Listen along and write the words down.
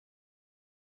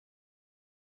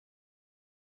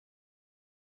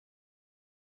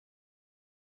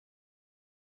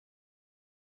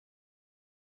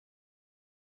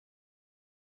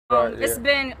It's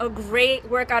been a great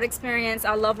workout experience.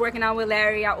 I love working out with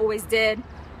Larry. I always did.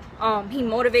 He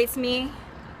motivates me.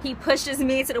 He pushes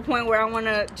me to the point where I want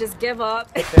to just give up.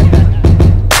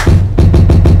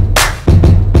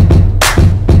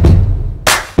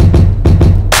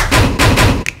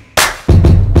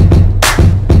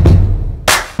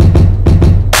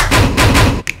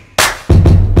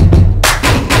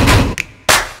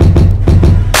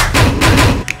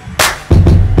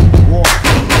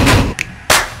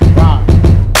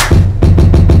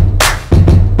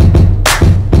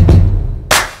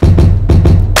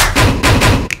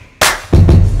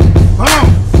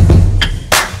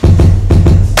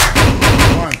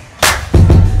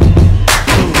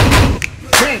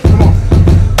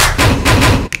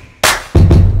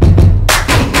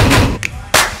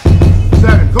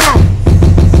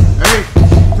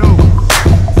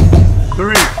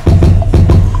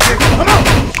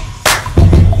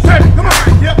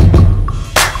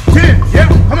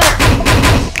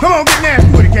 Come on, get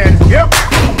nasty with it, Candice. Yep.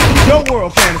 Your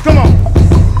world, Candice. Come on.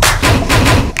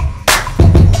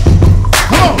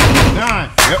 Come on. 9.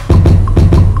 Yep.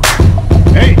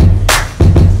 8.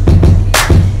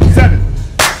 7.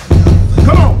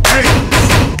 Come on. 8.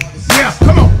 Yeah,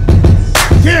 come on.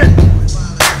 10.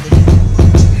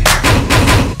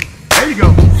 There you go.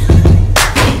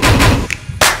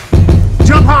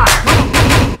 Jump high. Come on.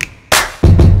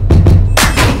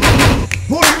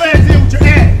 Pull the legs in with your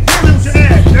ass. Pull in with your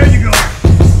ass. There you go.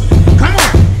 Come on.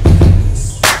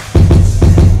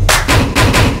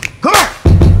 Come on.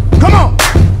 Come on.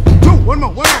 2. One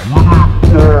more. One more.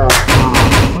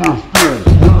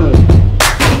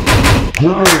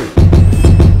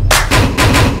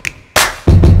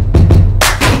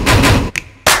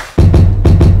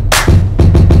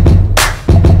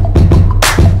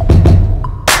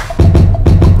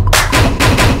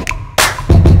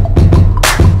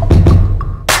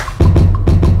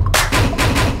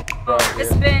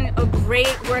 It's been a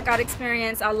great workout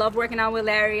experience. I love working out with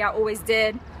Larry. I always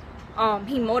did.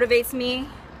 He motivates me.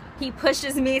 He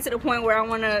pushes me to the point where I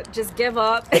want to just give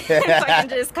up. I can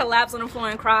just collapse on the floor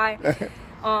and cry.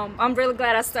 I'm really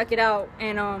glad I stuck it out.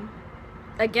 And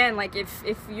again, like if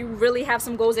you really have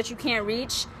some goals that you can't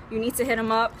reach, you need to hit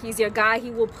him up. He's your guy.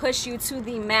 He will push you to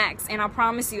the max. And I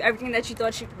promise you, everything that you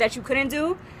thought that you couldn't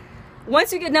do,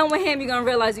 once you get done with him, you're gonna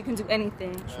realize you can do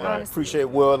anything. Right. Appreciate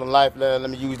World and Lifeline.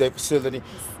 Let me use their facility,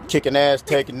 kicking ass,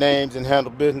 taking names, and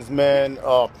handle business, man.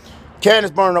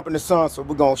 Candice burning up in the sun, so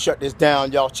we're gonna shut this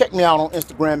down, y'all. Check me out on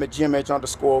Instagram at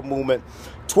GMH_movement,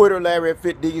 Twitter Larry at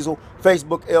Fit Diesel,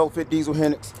 Facebook L Fit Diesel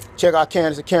Henix. Check out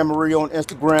Candice and Camarie on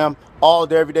Instagram, all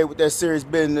day every day with that serious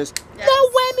business. Yes. No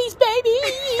whammies, baby.